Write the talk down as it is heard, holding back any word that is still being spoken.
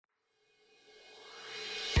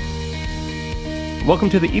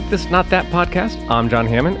Welcome to the Eat This Not That podcast. I'm John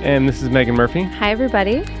Hammond, and this is Megan Murphy. Hi,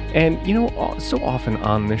 everybody. And so often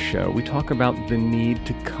on this show, we talk about the need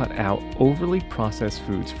to cut out overly processed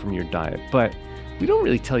foods from your diet, but we don't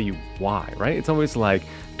really tell you why, right? It's always like,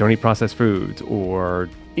 don't eat processed foods, or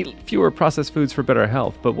eat fewer processed foods for better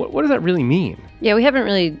health. But what does that really mean? Yeah, we haven't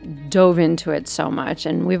really dove into it so much,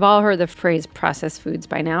 and we've all heard the phrase processed foods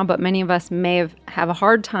by now, but many of us may have a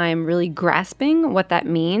hard time really grasping what that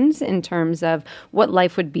means in terms of what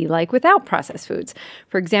life would be like without processed foods.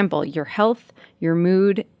 For example, your health, your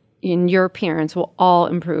mood, and your appearance will all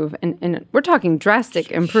improve. And we're talking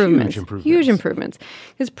drastic improvements. Huge improvements.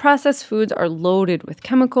 Because processed foods are loaded with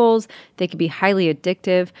chemicals. They can be highly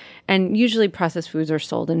addictive. And usually processed foods are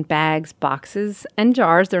sold in bags, boxes, and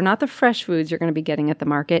jars. They're not the fresh foods you're going to be getting at the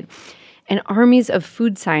market. And armies of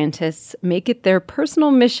food scientists make it their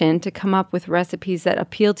personal mission to come up with recipes that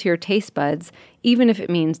appeal to your taste buds, even if it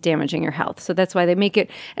means damaging your health. So that's why they make it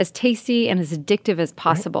as tasty and as addictive as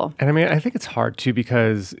possible. Right. And I mean, I think it's hard too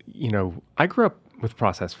because, I grew up with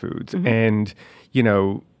processed foods and,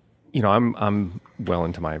 I'm well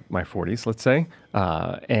into my 40s, let's say.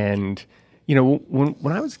 And,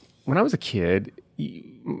 when I was a kid,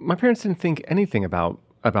 my parents didn't think anything about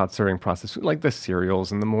serving processed food, like the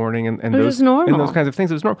cereals in the morning and those kinds of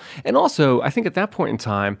things. It was normal. And also, I think at that point in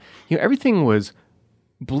time, everything was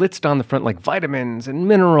blitzed on the front, like vitamins and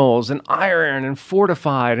minerals and iron and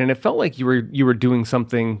fortified, and it felt like you were doing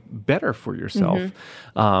something better for yourself.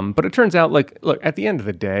 But it turns out, look, at the end of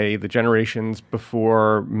the day, the generations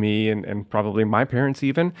before me and probably my parents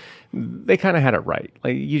even, they kind of had it right.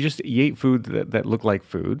 Like you ate food that looked like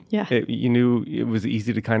food. Yeah. You knew it was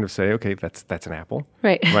easy to kind of say, okay, that's an apple.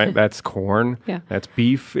 Right. Right. That's corn. Yeah. That's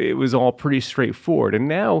beef. It was all pretty straightforward. And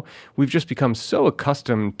now we've just become so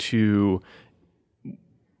accustomed to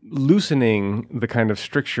loosening the kind of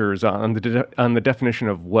strictures on the definition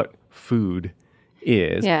of what food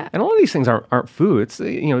is. Yeah. And all of these things aren't food. It's,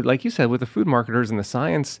 like you said, with the food marketers and the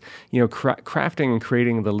science, crafting and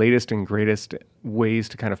creating the latest and greatest ways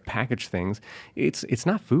to kind of package things. It's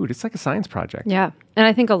not food. It's like a science project. Yeah. And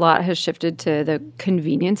I think a lot has shifted to the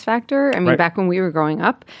convenience factor. I mean, back when we were growing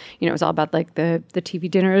up, it was all about like the TV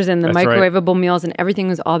dinners and the microwavable meals, and everything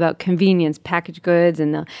was all about convenience, packaged goods,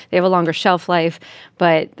 and they have a longer shelf life.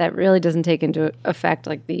 But that really doesn't take into effect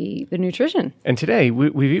like the nutrition. And today,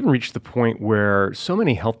 we've even reached the point where so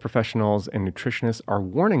many health professionals and nutritionists are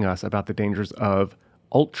warning us about the dangers of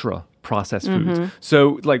ultra processed foods.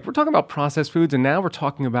 So we're talking about processed foods, and now we're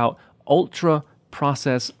talking about ultra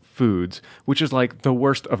processed foods, which is like the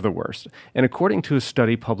worst of the worst. And according to a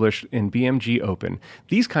study published in BMG Open,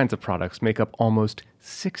 these kinds of products make up almost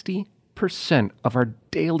 60% of our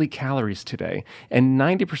daily calories today and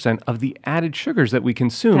 90% of the added sugars that we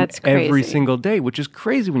consume every single day, which is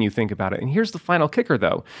crazy when you think about it. And here's the final kicker,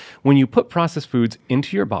 though. When you put processed foods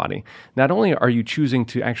into your body, not only are you choosing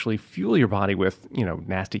to actually fuel your body with,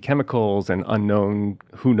 nasty chemicals and unknown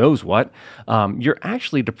who knows what, you're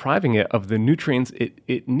actually depriving it of the nutrients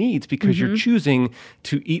it needs because you're choosing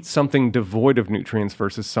to eat something devoid of nutrients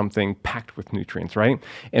versus something packed with nutrients, right?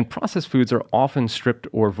 And processed foods are often stripped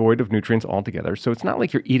or void of nutrients altogether. So it's not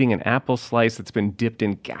like you're eating an apple slice that's been dipped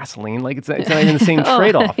in gasoline. Like it's not even the same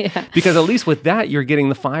trade-off. Yeah. Because at least with that, you're getting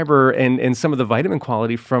the fiber and some of the vitamin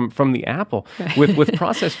quality from the apple. With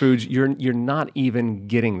processed foods, you're not even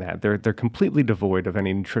getting that. They're completely devoid of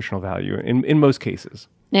any nutritional value in most cases.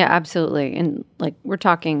 Yeah, absolutely. And we're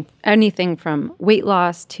talking anything from weight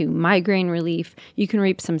loss to migraine relief. You can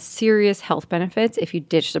reap some serious health benefits if you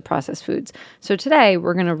ditch the processed foods. So today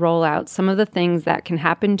we're going to roll out some of the things that can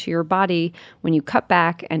happen to your body when you cut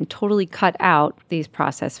back and totally cut out these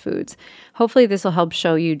processed foods. Hopefully this will help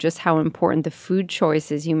show you just how important the food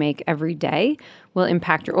choices you make every day will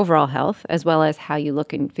impact your overall health as well as how you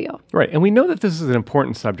look and feel. Right. And we know that this is an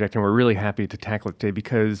important subject, and we're really happy to tackle it today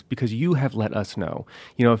because you have let us know.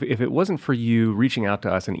 If it wasn't for you reaching out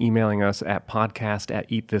to us and emailing us at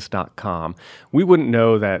podcast@eatthis.com, we wouldn't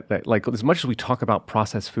know that as much as we talk about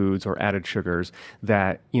processed foods or added sugars,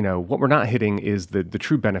 that, what we're not hitting is the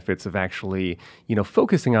true benefits of actually,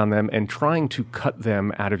 focusing on them and trying to cut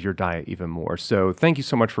them out of your diet even more. So thank you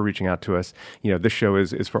so much for reaching out to us. This show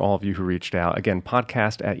is for all of you who reached out. Again,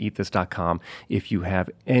 podcast@eatthis.com if you have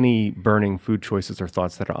any burning food choices or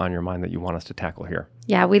thoughts that are on your mind that you want us to tackle here.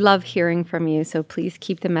 Yeah, we love hearing from you, so please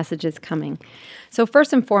keep the messages coming. So,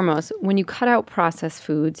 first and foremost, when you cut out processed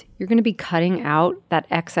foods, you're going to be cutting out that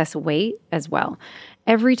excess weight as well.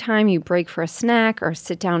 Every time you break for a snack or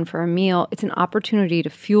sit down for a meal, it's an opportunity to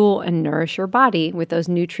fuel and nourish your body with those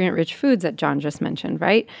nutrient rich foods that John just mentioned,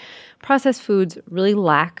 right? Processed foods really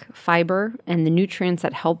lack fiber and the nutrients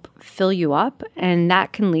that help fill you up, and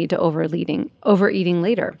that can lead to overeating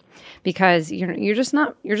later because you're just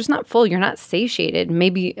not full, you're not satiated,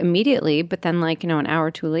 maybe immediately, but then an hour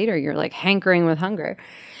or two later you're like hankering with hunger.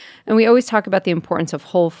 And we always talk about the importance of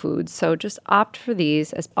whole foods. So just opt for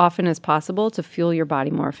these as often as possible to fuel your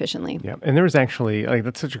body more efficiently. Yeah. And there was actually,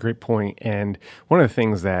 that's such a great point. And one of the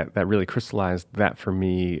things that really crystallized that for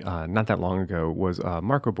me not that long ago was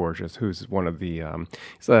Marco Borges, who's one of the,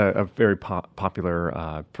 he's a very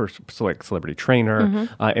popular celebrity trainer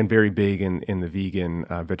and very big in the vegan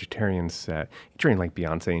vegetarian set. He trained like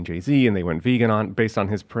Beyonce and Jay-Z, and they went vegan based on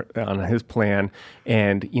his plan.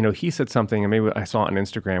 And, he said something, and maybe I saw it on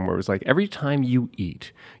Instagram, where it was like every time you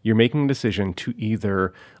eat, you're making a decision to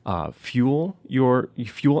either fuel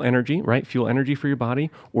energy, right? Fuel energy for your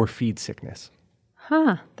body, or feed sickness.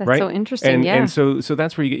 Huh. That's right? so interesting. And so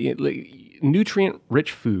that's where you get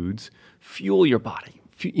nutrient-rich foods fuel your body.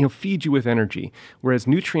 Feed you with energy, whereas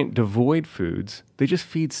nutrient-devoid foods, they just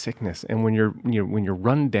feed sickness. And when you're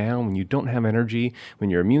run down, when you don't have energy,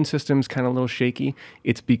 when your immune system's kind of a little shaky,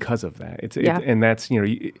 it's because of that. And that's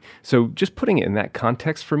so just putting it in that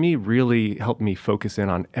context for me really helped me focus in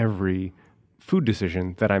on every food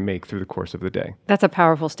decision that I make through the course of the day. That's a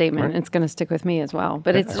powerful statement. Right? It's going to stick with me as well.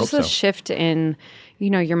 But it's just a shift in,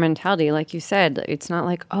 your mentality. Like you said, it's not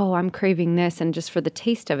like, oh, I'm craving this and just for the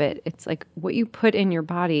taste of it. It's like what you put in your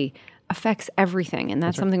body affects everything. And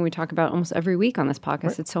that's something we talk about almost every week on this podcast.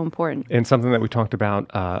 Right. It's so important. And something that we talked about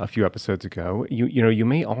a few episodes ago, you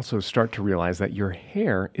may also start to realize that your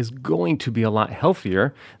hair is going to be a lot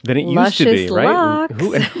healthier than it used to be, right? Locks.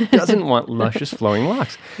 Who doesn't want luscious flowing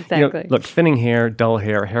locks? Exactly. Look, thinning hair, dull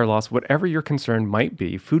hair loss, whatever your concern might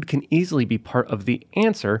be, food can easily be part of the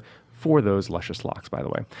answer for those luscious locks, by the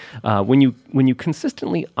way. When you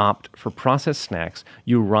consistently opt for processed snacks,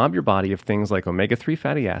 you rob your body of things like omega-3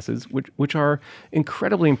 fatty acids, which are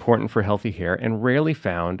incredibly important for healthy hair and rarely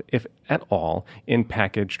found, if at all, in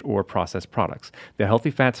packaged or processed products. The healthy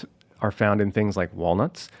fats are found in things like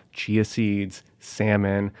walnuts, chia seeds,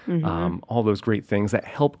 salmon, all those great things that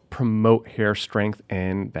help promote hair strength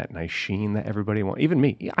and that nice sheen that everybody wants. Even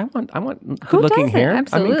me, I want good-looking hair.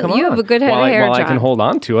 Absolutely. I mean, come you on. have a good head of hair, While John. I can hold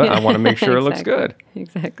on to it, I want to make sure it looks good.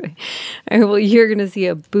 Exactly. All right, well, you're going to see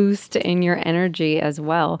a boost in your energy as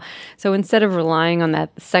well. So instead of relying on that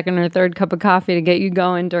second or third cup of coffee to get you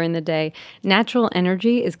going during the day, natural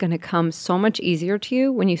energy is going to come so much easier to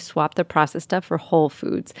you when you swap the processed stuff for whole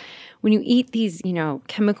foods. When you eat these,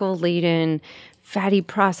 chemical-laden, fatty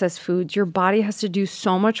processed foods, your body has to do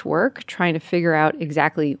so much work trying to figure out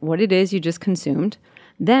exactly what it is you just consumed.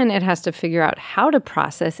 Then it has to figure out how to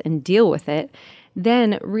process and deal with it.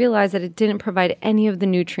 Then realize that it didn't provide any of the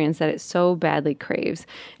nutrients that it so badly craves.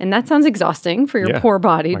 And that sounds exhausting for your poor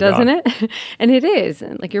body, doesn't it? And it is.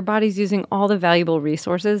 Like your body's using all the valuable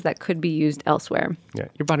resources that could be used elsewhere. Yeah,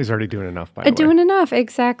 your body's already doing enough, by the way. Doing enough,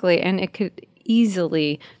 exactly. And it could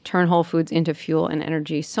easily turn whole foods into fuel and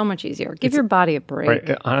energy so much easier. Give your body a break.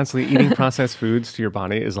 Right. Honestly, eating processed foods to your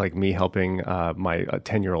body is like me helping my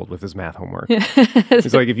 10-year-old with his math homework.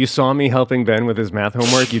 It's like if you saw me helping Ben with his math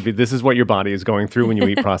homework, this is what your body is going through when you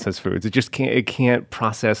eat processed foods. It just can't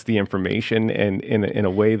process the information and in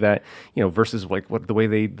a way that, versus like the way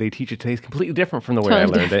they teach it today is completely different from the way I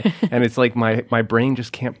learned it. And it's like my brain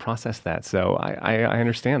just can't process that. So I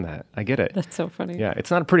understand that. I get it. That's so funny. Yeah.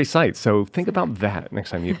 It's not a pretty sight. So think about that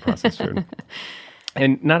next time you eat processed food.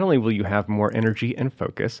 And not only will you have more energy and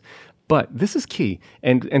focus, but this is key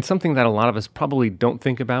and something that a lot of us probably don't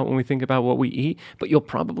think about when we think about what we eat, but you'll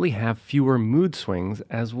probably have fewer mood swings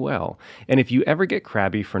as well. And if you ever get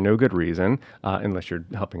crabby for no good reason, unless you're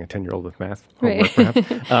helping a 10-year-old with math homework,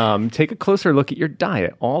 perhaps, take a closer look at your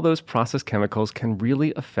diet. All those processed chemicals can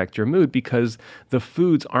really affect your mood because the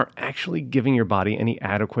foods aren't actually giving your body any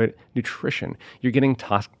adequate nutrition. You're getting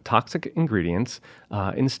toxic ingredients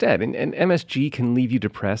instead. And MSG can leave you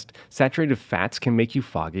depressed. Saturated fats can make you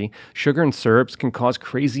foggy. Sugar and syrups can cause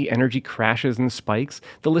crazy energy crashes and spikes.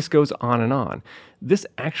 The list goes on and on. This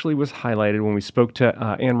actually was highlighted when we spoke to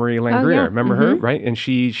Anne-Marie Langrier. Yeah. Remember her, right? And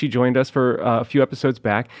she joined us for a few episodes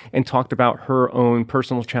back and talked about her own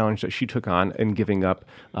personal challenge that she took on in giving up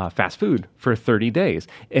fast food for 30 days.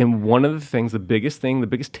 And one of the things, the biggest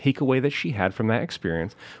takeaway that she had from that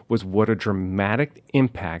experience was what a dramatic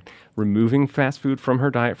impact removing fast food from her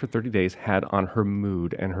diet for 30 days had on her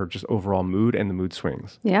mood and her just overall mood and the mood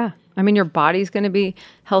swings. Yeah. I mean, your body's going to be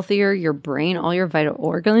healthier, your brain, all your vital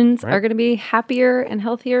organs are going to be happier and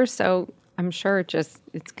healthier. So I'm sure it's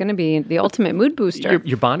going to be the ultimate mood booster.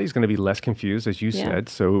 Your body's going to be less confused, as you said.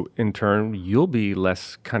 So in turn, you'll be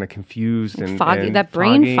less kind of confused and foggy. And that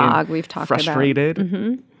brain fog we've talked frustrated. about.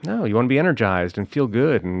 Frustrated. No, you want to be energized and feel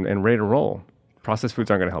good and ready to roll. Processed foods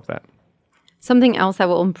aren't going to help that. Something else that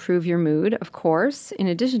will improve your mood, of course, in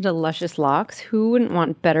addition to luscious locks, who wouldn't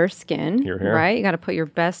want better skin, Hear, hear. right? You got to put your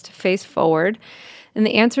best face forward. And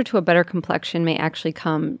the answer to a better complexion may actually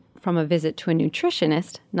come from a visit to a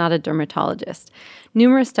nutritionist, not a dermatologist.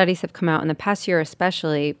 Numerous studies have come out in the past year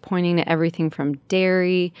especially, pointing to everything from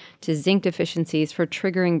dairy to zinc deficiencies for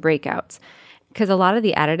triggering breakouts. Because a lot of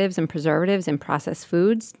the additives and preservatives in processed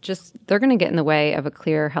foods, they're going to get in the way of a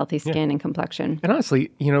clear, healthy skin and complexion. And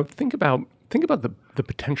honestly, think about the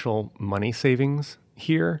potential money savings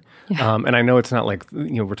here. Yeah. And I know it's not like,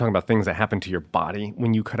 we're talking about things that happen to your body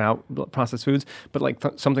when you cut out processed foods, but like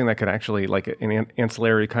something that could actually, like an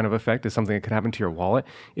ancillary kind of effect is something that could happen to your wallet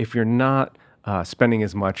if you're not spending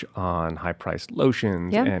as much on high-priced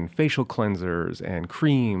lotions and facial cleansers and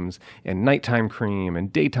creams and nighttime cream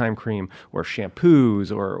and daytime cream or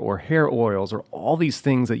shampoos or hair oils or all these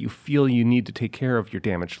things that you feel you need to take care of your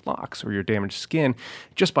damaged locks or your damaged skin.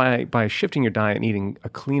 Just by shifting your diet and eating a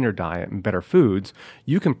cleaner diet and better foods,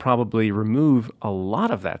 you can probably remove a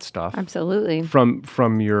lot of that stuff. Absolutely.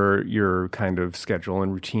 From your kind of schedule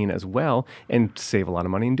and routine as well, and save a lot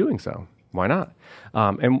of money in doing so. Why not?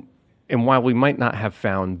 And while we might not have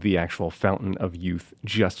found the actual fountain of youth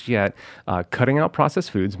just yet, cutting out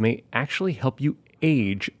processed foods may actually help you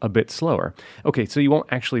age a bit slower. Okay, so you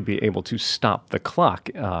won't actually be able to stop the clock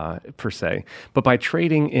per se, but by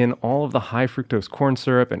trading in all of the high fructose corn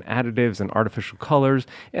syrup and additives and artificial colors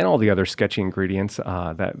and all the other sketchy ingredients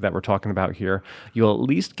that we're talking about here, you'll at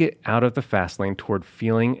least get out of the fast lane toward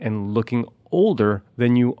feeling and looking older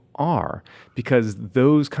than you are, because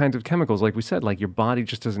those kinds of chemicals, like we said, like your body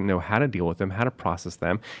just doesn't know how to deal with them, how to process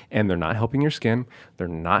them, and they're not helping your skin, they're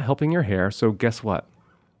not helping your hair. So guess what?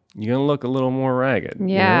 You're going to look a little more ragged.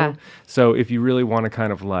 Yeah. You know? So if you really want to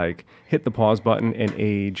kind of like hit the pause button and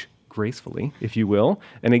age gracefully, if you will.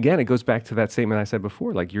 And again, it goes back to that statement I said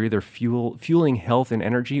before, like you're either fueling health and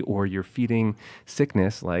energy or you're feeding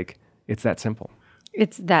sickness. Like it's that simple.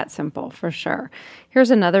 It's that simple, for sure.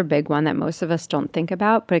 Here's another big one that most of us don't think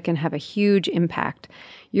about, but it can have a huge impact.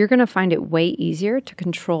 You're going to find it way easier to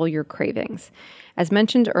control your cravings. As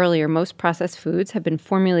mentioned earlier, most processed foods have been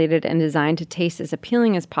formulated and designed to taste as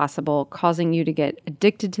appealing as possible, causing you to get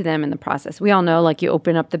addicted to them in the process. We all know, like you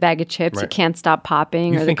open up the bag of chips, you can't stop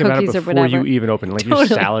popping, or the cookies or whatever. You think about it before you even open, like you're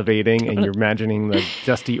salivating and you're imagining the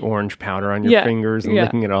dusty orange powder on your fingers and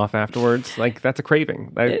licking it off afterwards. Like that's a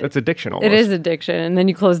craving. That's addiction almost. It is addiction. And then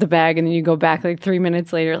you close the bag and then you go back like 3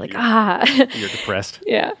 minutes later, like, You're depressed.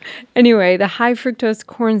 Yeah. Anyway, the high fructose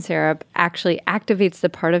corn syrup actually activates the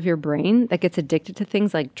part of your brain that gets addicted to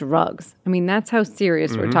things like drugs. I mean, that's how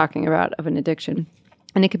serious we're talking about of an addiction.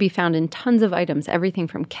 And it could be found in tons of items, everything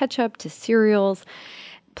from ketchup to cereals.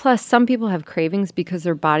 Plus, some people have cravings because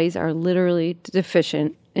their bodies are literally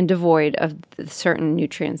deficient and devoid of the certain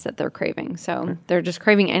nutrients that they're craving. So they're just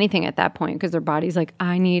craving anything at that point because their body's like,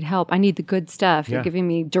 I need help. I need the good stuff. You're giving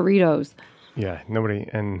me Doritos. Yeah, nobody,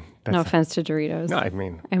 and that's no offense to Doritos. No, I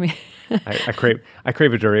mean, I crave a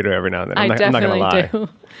Dorito every now and then. I'm not definitely gonna lie. do.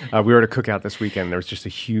 We were at a cookout this weekend. There was just a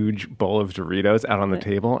huge bowl of Doritos out on the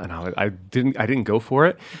table, and I didn't go for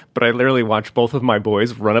it, but I literally watched both of my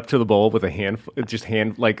boys run up to the bowl with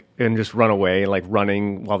and just run away, like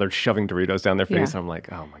running while they're shoving Doritos down their face. Yeah. I'm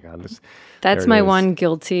like, oh my god, That's my one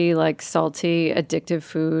guilty, like salty, addictive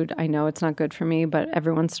food. I know it's not good for me, but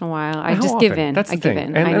every once in a while, I just give in. That's the thing. Give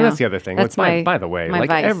in. And that's the other thing. That's by the way,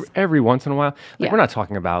 like every once in a while, like we're not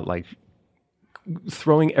talking about like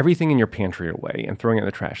throwing everything in your pantry away and throwing it in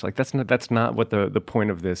the trash. Like that's not what the point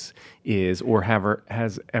of this is or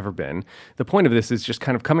has ever been. The point of this is just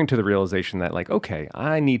kind of coming to the realization that like, okay,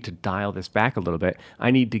 I need to dial this back a little bit. I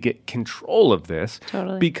need to get control of this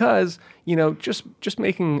because, just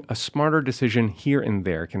making a smarter decision here and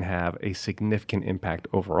there can have a significant impact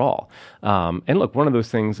overall. And look, one of those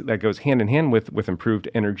things that goes hand in hand with improved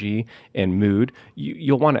energy and mood,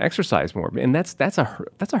 you'll want to exercise more. And that's a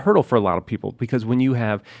hurdle for a lot of people because when you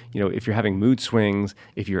have, if you're having mood swings,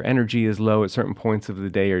 if your energy is low at certain points of the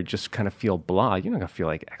day or just kind of feel blah, you're not going to feel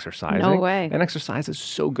like exercising. No way. And exercise is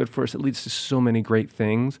so good for us. It leads to so many great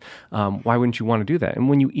things. Why wouldn't you want to do that? And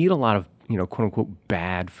when you eat a lot of quote unquote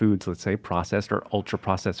bad foods, let's say processed or ultra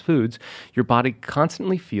processed foods, your body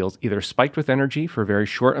constantly feels either spiked with energy for a very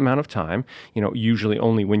short amount of time, usually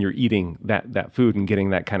only when you're eating that food and getting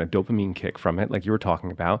that kind of dopamine kick from it, like you were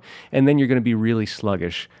talking about. And then you're going to be really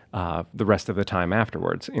sluggish the rest of the time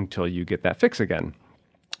afterwards until you get that fix again.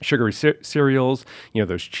 Sugary cereals,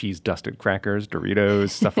 those cheese-dusted crackers, Doritos,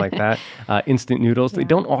 stuff like that, instant noodles, they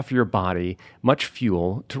don't offer your body much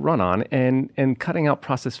fuel to run on, and cutting out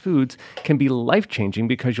processed foods can be life-changing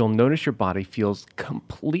because you'll notice your body feels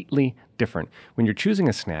completely different. When you're choosing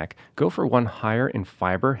a snack, go for one higher in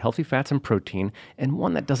fiber, healthy fats, and protein, and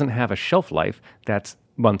one that doesn't have a shelf life that's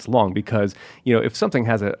months long, because if something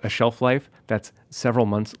has a shelf life that's several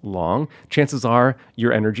months long, chances are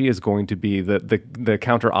your energy is going to be the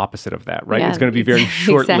counter opposite of that, right? Yeah, it's going to be very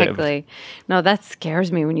short-lived. Exactly. No, that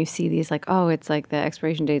scares me when you see these it's like the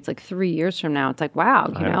expiration date's like 3 years from now. It's like,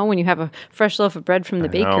 wow, when you have a fresh loaf of bread from the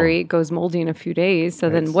bakery, it goes moldy in a few days. So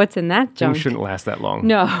then what's in that junk? Things shouldn't last that long.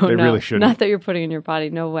 No, they really shouldn't. Not that you're putting in your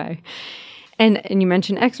body. No way. And you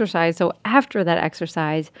mentioned exercise. So after that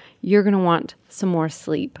exercise, you're going to want some more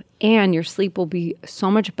sleep. And your sleep will be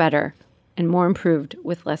so much better and more improved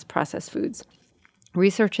with less processed foods.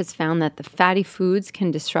 Research has found that the fatty foods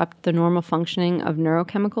can disrupt the normal functioning of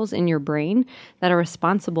neurochemicals in your brain that are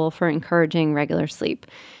responsible for encouraging regular sleep.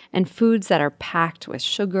 And foods that are packed with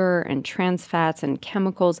sugar and trans fats and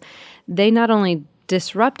chemicals, they not only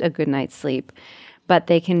disrupt a good night's sleep, but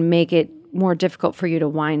they can make it more difficult for you to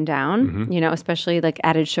wind down, especially like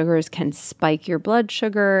added sugars can spike your blood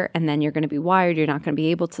sugar, and then you're going to be wired. You're not going to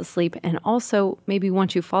be able to sleep. And also, maybe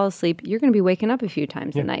once you fall asleep, you're going to be waking up a few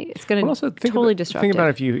times a night. It's going to totally disrupt it. Think about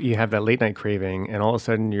if you have that late night craving and all of a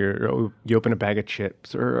sudden you open a bag of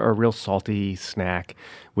chips or a real salty snack,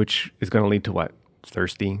 which is going to lead to what?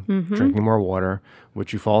 Thirsty, drinking more water,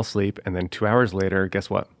 which you fall asleep, and then 2 hours later, guess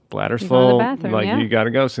what? Bladder's full, you got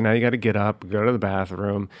to go. So now you got to get up, go to the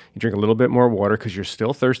bathroom, you drink a little bit more water because you're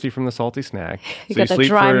still thirsty from the salty snack. You so got you the sleep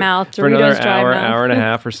dry mouth, for another dry mouth. hour and a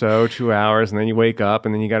half or so, 2 hours, and then you wake up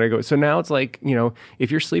and then you got to go. So now it's like,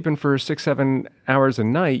 if you're sleeping for 6-7 hours a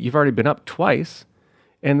night, you've already been up twice.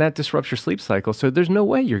 And that disrupts your sleep cycle. So there's no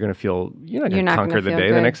way you're going to feel, you're not going to conquer the day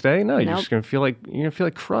good. The next day. No, you're just going to feel like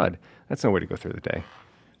crud. That's no way to go through the day.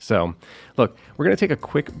 So, look, we're going to take a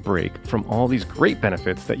quick break from all these great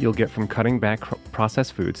benefits that you'll get from cutting back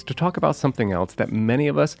processed foods to talk about something else that many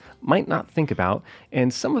of us might not think about,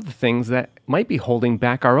 and some of the things that might be holding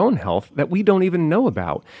back our own health that we don't even know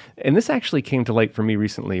about. And this actually came to light for me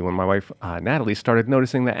recently when my wife, Natalie, started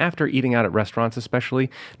noticing that after eating out at restaurants especially,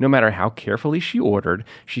 no matter how carefully she ordered,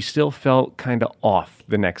 she still felt kind of off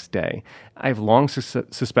the next day. I've long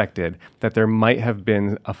suspected that there might have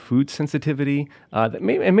been a food sensitivity that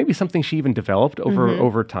maybe something she even developed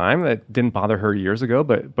over time that didn't bother her years ago,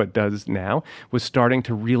 but does now, was starting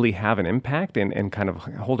to really have an impact and kind of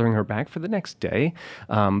holding her back for the next day.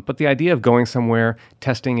 But the idea of going somewhere,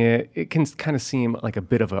 testing it can kind of seem like a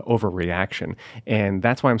bit of an overreaction. And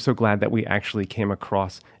that's why I'm so glad that we actually came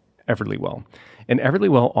across Everlywell. And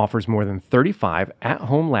Everlywell offers more than 35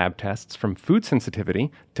 at-home lab tests from food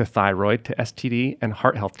sensitivity to thyroid to STD and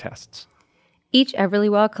heart health tests. Each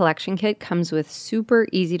Everlywell collection kit comes with super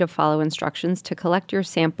easy to follow instructions to collect your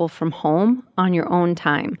sample from home on your own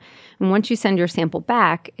time. And once you send your sample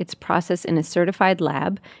back, it's processed in a certified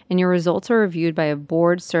lab and your results are reviewed by a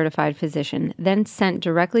board certified physician, then sent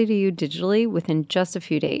directly to you digitally within just a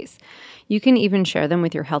few days. You can even share them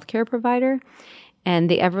with your healthcare provider.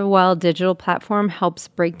 And the Everlywell digital platform helps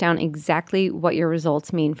break down exactly what your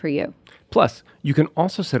results mean for you. Plus, you can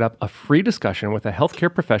also set up a free discussion with a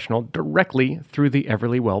healthcare professional directly through the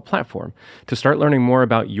Everlywell platform. To start learning more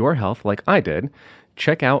about your health like I did,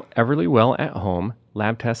 check out Everlywell at Home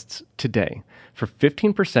lab tests today. For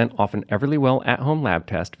 15% off an Everlywell at Home lab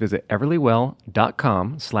test, visit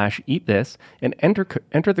everlywell.com/eatthis and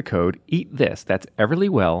enter the code EATTHIS. That's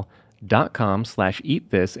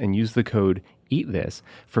everlywell.com/eatthis and use the code EATTHIS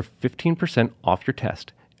for 15% off your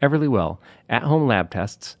test. Everlywell at Home lab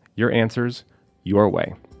tests. Your answers, your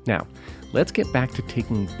way. Now, let's get back to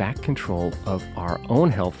taking back control of our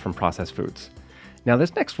own health from processed foods. Now,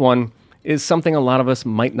 this next one is something a lot of us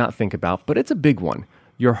might not think about, but it's a big one.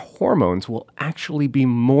 Your hormones will actually be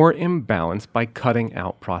more imbalanced by cutting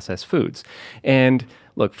out processed foods. And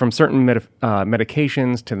look, from certain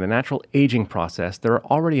medications to the natural aging process, there are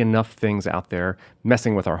already enough things out there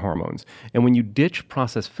messing with our hormones. And when you ditch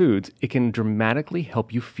processed foods, it can dramatically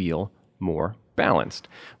help you feel more balanced.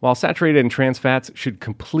 While saturated and trans fats should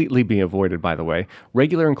completely be avoided, by the way,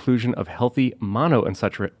 regular inclusion of healthy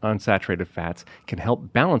monounsaturated fats can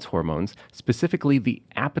help balance hormones, specifically the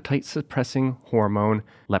appetite-suppressing hormone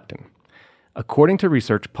leptin. According to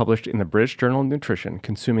research published in the British Journal of Nutrition,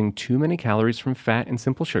 consuming too many calories from fat and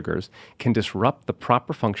simple sugars can disrupt the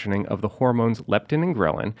proper functioning of the hormones leptin and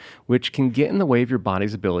ghrelin, which can get in the way of your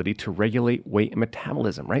body's ability to regulate weight and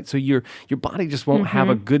metabolism, right? So your body just won't have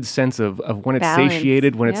a good sense of when it's Balance.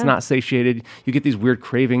 satiated, when it's not satiated. You get these weird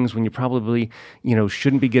cravings when you probably,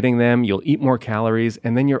 shouldn't be getting them. You'll eat more calories,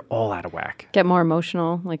 and then you're all out of whack. Get more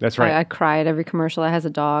emotional. Like That's right. I cry at every commercial that has a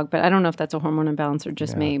dog, but I don't know if that's a hormone imbalance or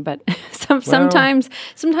just me. But sometimes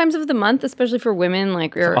of the month, especially for women,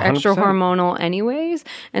 like we're 100%. extra hormonal anyways.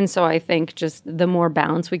 And so I think just the more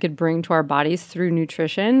balance we could bring to our bodies through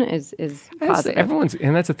nutrition is positive.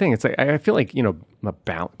 And that's the thing. It's like I feel like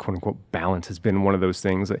quote unquote balance has been one of those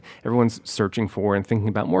things that everyone's searching for and thinking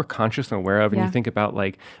about, more conscious and aware of. And you think about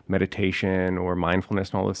like meditation or mindfulness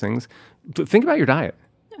and all those things. Think about your diet.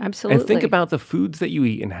 Absolutely. And think about the foods that you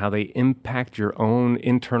eat and how they impact your own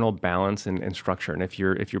internal balance and structure. And if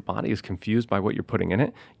your body is confused by what you're putting in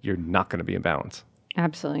it, you're not going to be in balance.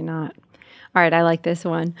 Absolutely not. All right, I like this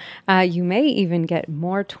one. You may even get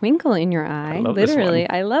more twinkle in your eye. Literally,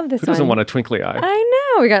 I love this one. Who doesn't want a twinkly eye?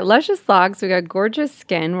 I know. We got luscious locks. We got gorgeous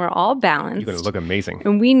skin. We're all balanced. You're going to look amazing.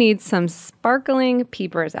 And we need some sparkling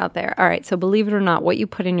peepers out there. All right, so believe it or not, what you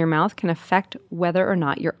put in your mouth can affect whether or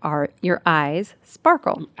not your eyes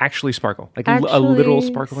sparkle. Actually sparkle. Like a little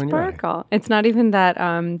sparkle in your eye. It's not even that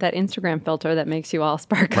Instagram filter that makes you all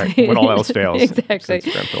sparkly. Right, when all else fails. Exactly. It's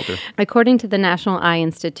Instagram filter. According to the National Eye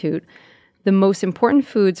Institute, the most important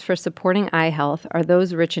foods for supporting eye health are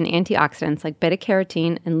those rich in antioxidants like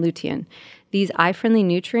beta-carotene and lutein. These eye-friendly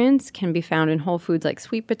nutrients can be found in whole foods like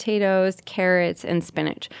sweet potatoes, carrots, and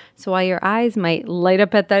spinach. So while your eyes might light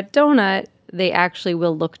up at that donut, they actually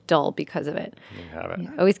will look dull because of it. You have it.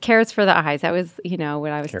 Always carrots for the eyes. That was,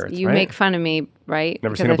 what I was. Carrots, you right? make fun of me, right?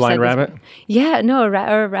 Never Because seen a I've blind said this- rabbit? Yeah, no, a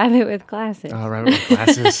rabbit with glasses. Oh, rabbit with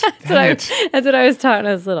glasses. That's what I was taught when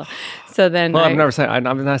I was little. So then, Well, I've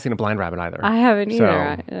not seen a blind rabbit either. I haven't So,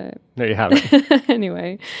 either. there you have it.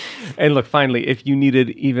 Anyway, And look, finally, if you needed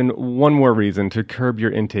even one more reason to curb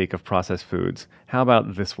your intake of processed foods, how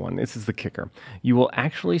about this one? This is the kicker. You will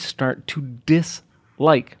actually start to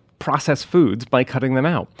dislike processed foods by cutting them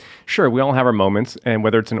out. Sure, we all have our moments, and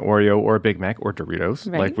whether it's an Oreo or a Big Mac or Doritos,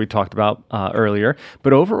 Right. like we talked about earlier,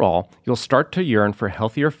 but overall, you'll start to yearn for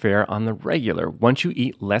healthier fare on the regular once you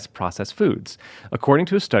eat less processed foods. According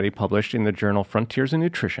to a study published in the journal Frontiers in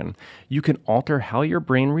Nutrition, you can alter how your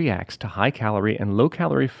brain reacts to high-calorie and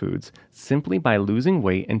low-calorie foods simply by losing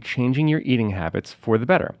weight and changing your eating habits for the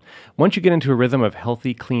better. Once you get into a rhythm of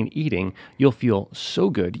healthy, clean eating, you'll feel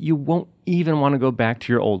so good you won't even want to go back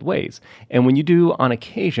to your old ways. And when you do on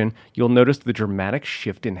occasion, you'll notice the dramatic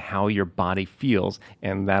shift in how your body feels,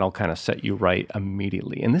 and that'll kind of set you right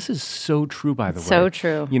immediately. And this is so true, by the way. So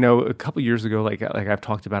true. A couple years ago, like I've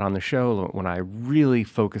talked about on the show, when I really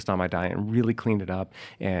focused on my diet and really cleaned it up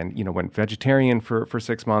and, went vegetarian for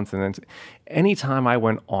 6 months. And then anytime I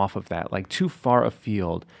went off of that, like too far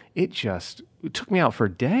afield, it took me out for a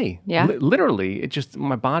day. Yeah. Literally,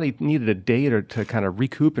 my body needed a day to kind of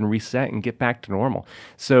recoup and reset and get back to normal.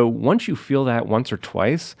 So once you feel that once or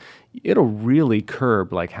twice, it'll really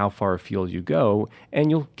curb like how far afield you go, and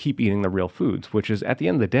you'll keep eating the real foods, which is at the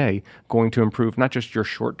end of the day going to improve not just your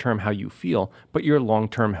short-term how you feel, but your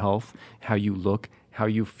long-term health, how you look, how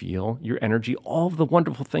you feel, your energy, all of the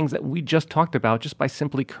wonderful things that we just talked about just by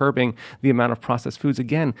simply curbing the amount of processed foods.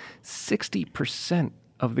 Again, 60%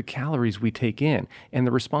 of the calories we take in, and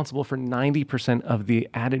they're responsible for 90% of the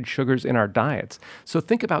added sugars in our diets. So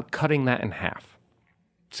think about cutting that in half.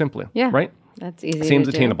 Simply, yeah, right? That's easy. Seems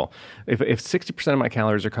to do. attainable. If 60% of my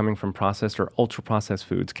calories are coming from processed or ultra processed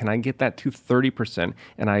foods, can I get that to 30%?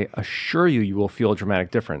 And I assure you will feel a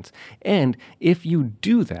dramatic difference. And if you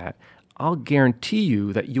do that, I'll guarantee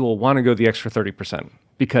you that you will want to go the extra 30%.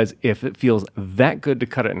 Because if it feels that good to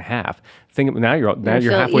cut it in half, now you're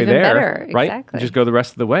feel halfway even there, better. right? Exactly. Just go the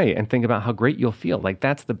rest of the way and think about how great you'll feel. Like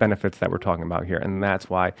that's the benefits that we're talking about here, and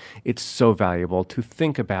that's why it's so valuable to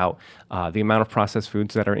think about the amount of processed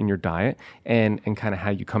foods that are in your diet and kind of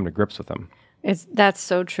how you come to grips with them. That's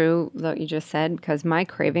so true, what you just said, because my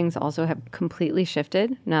cravings also have completely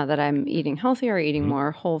shifted now that I'm eating healthier, eating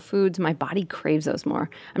more whole foods. My body craves those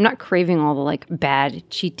more. I'm not craving all the like bad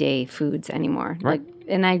cheat day foods anymore. Right.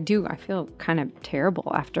 And I feel kind of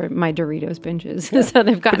terrible after my Doritos binges. So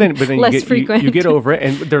they've gotten But then less frequent. You get over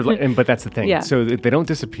it, but that's the thing. Yeah. So they don't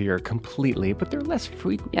disappear completely, but they're less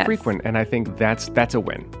frequent, and I think that's a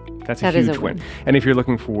win. That's That a is huge a win. win. And if you're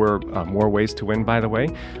looking for more ways to win, by the way,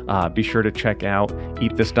 be sure to check out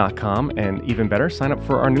eatthis.com, and even better, sign up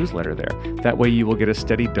for our newsletter there. That way you will get a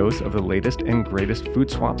steady dose of the latest and greatest food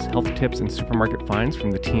swaps, health tips, and supermarket finds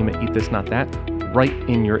from the team at Eat This Not That right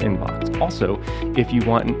in your inbox. Also, if you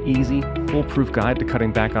want an easy, foolproof guide to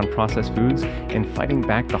cutting back on processed foods and fighting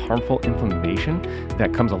back the harmful inflammation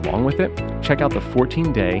that comes along with it, check out the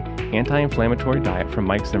 14-day anti-inflammatory diet from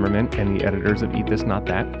Mike Zimmerman and the editors of Eat This Not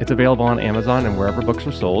That. It's available on Amazon and wherever books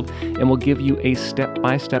are sold, and will give you a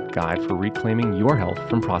step-by-step guide for reclaiming your health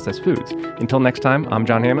from processed foods. Until next time, I'm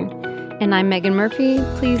John Hammond. And I'm Megan Murphy.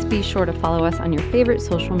 Please be sure to follow us on your favorite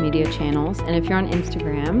social media channels. And if you're on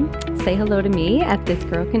Instagram, say hello to me at This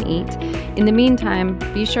Girl Can Eat. In the meantime,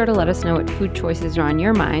 be sure to let us know what food choices are on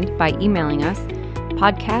your mind by emailing us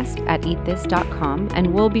podcast@eatthis.com,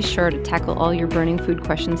 and we'll be sure to tackle all your burning food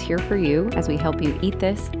questions here for you as we help you eat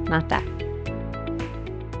this, not that.